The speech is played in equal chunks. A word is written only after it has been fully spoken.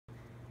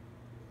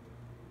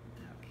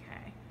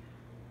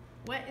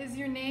What is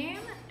your name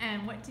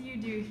and what do you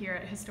do here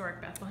at Historic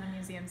Bethlehem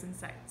Museums and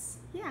Sites?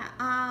 Yeah,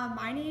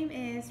 my name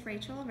is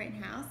Rachel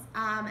Rittenhouse,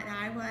 and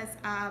I was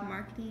a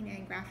marketing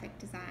and graphic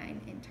design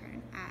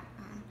intern at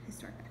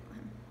Historic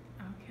Bethlehem.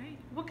 Okay.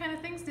 What kind of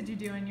things did you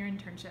do in your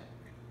internship?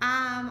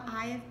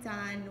 I have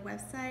done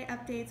website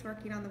updates,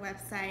 working on the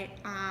website,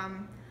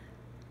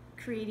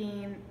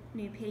 creating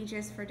new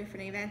pages for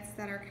different events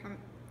that are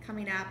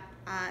coming up,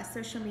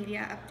 social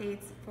media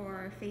updates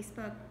for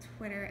Facebook,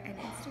 Twitter, and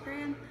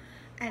Instagram.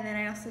 And then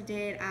I also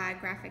did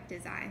graphic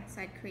design.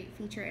 So I'd create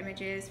feature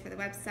images for the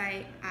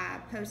website,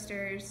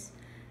 posters,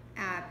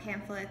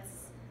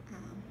 pamphlets,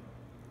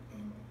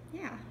 and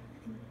yeah,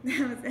 I think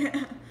that was it.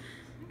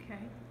 Okay.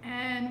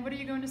 And what are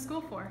you going to school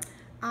for?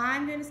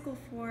 I'm going to school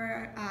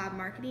for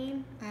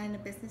marketing and a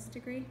business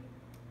degree.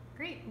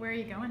 Great. Where are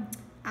you going?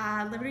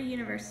 Liberty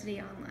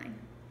University online.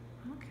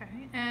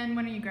 Okay. And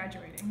when are you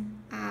graduating?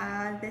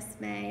 This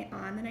May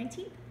on the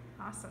 19th.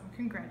 Awesome.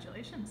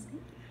 Congratulations. Thank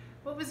you.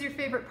 What was your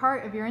favorite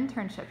part of your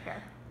internship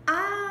here?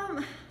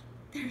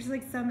 There's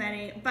like so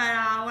many, but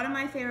one of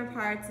my favorite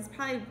parts is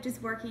probably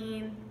just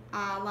working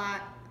a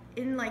lot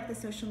in like the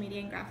social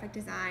media and graphic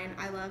design.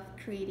 I love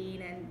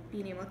creating and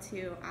being able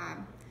to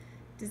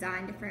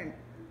design different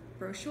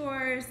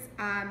brochures,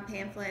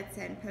 pamphlets,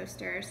 and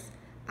posters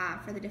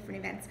for the different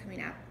events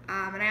coming up.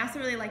 And I also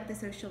really like the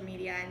social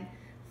media and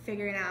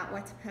figuring out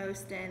what to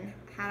post and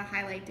how to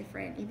highlight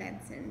different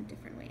events in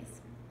different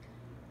ways.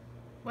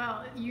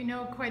 Well, you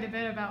know quite a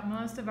bit about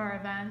most of our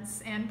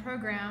events and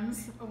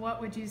programs.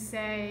 What would you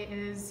say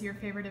is your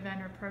favorite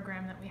event or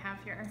program that we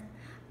have here?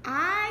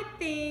 I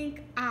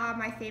think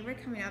my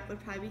favorite coming up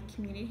would probably be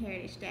Community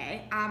Heritage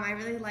Day. I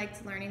really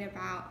liked learning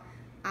about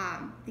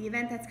the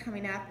event that's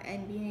coming up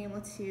and being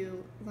able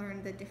to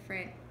learn the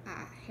different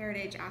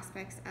heritage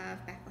aspects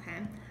of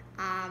Bethlehem.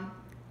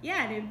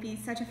 Yeah, and it would be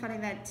such a fun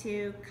event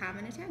to come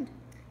and attend.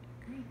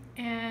 Great.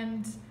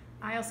 And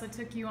I also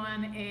took you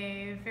on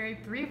a very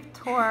brief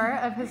tour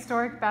of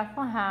historic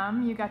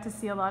Bethlehem. You got to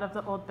see a lot of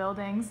the old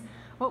buildings.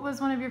 What was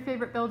one of your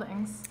favorite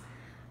buildings?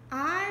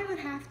 I would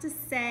have to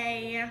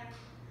say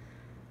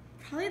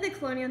probably the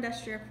Colonial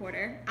Industrial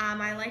Quarter.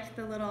 I liked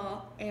the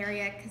little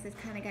area because it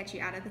kind of got you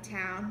out of the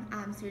town.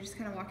 So you're just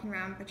kind of walking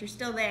around, but you're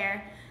still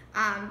there.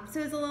 So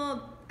it was a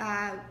little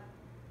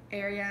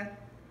area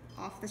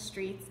off the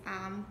streets,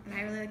 and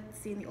I really liked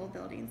seeing the old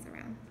buildings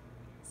around.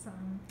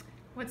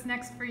 What's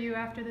next for you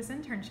after this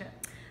internship?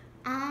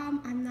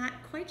 I'm not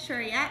quite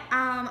sure yet.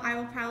 I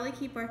will probably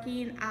keep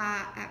working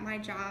at my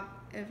job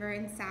over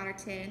in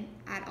Souderton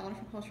at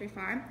Alderford Poultry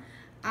Farm.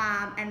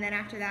 And then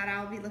after that,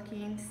 I'll be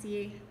looking to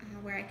see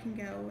where I can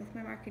go with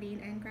my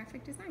marketing and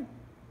graphic design.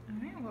 All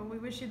right, well, we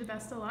wish you the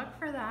best of luck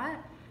for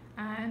that.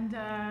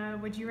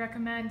 And would you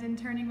recommend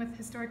interning with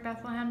Historic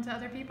Bethlehem to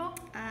other people?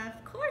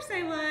 Of course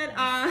I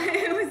would.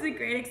 It was a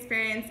great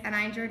experience, and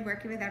I enjoyed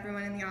working with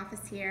everyone in the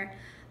office here,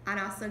 and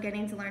also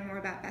getting to learn more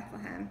about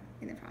Bethlehem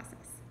in the process.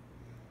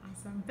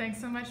 Awesome. Thanks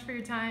so much for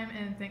your time,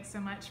 and thanks so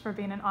much for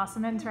being an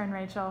awesome intern,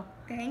 Rachel.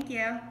 Thank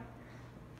you.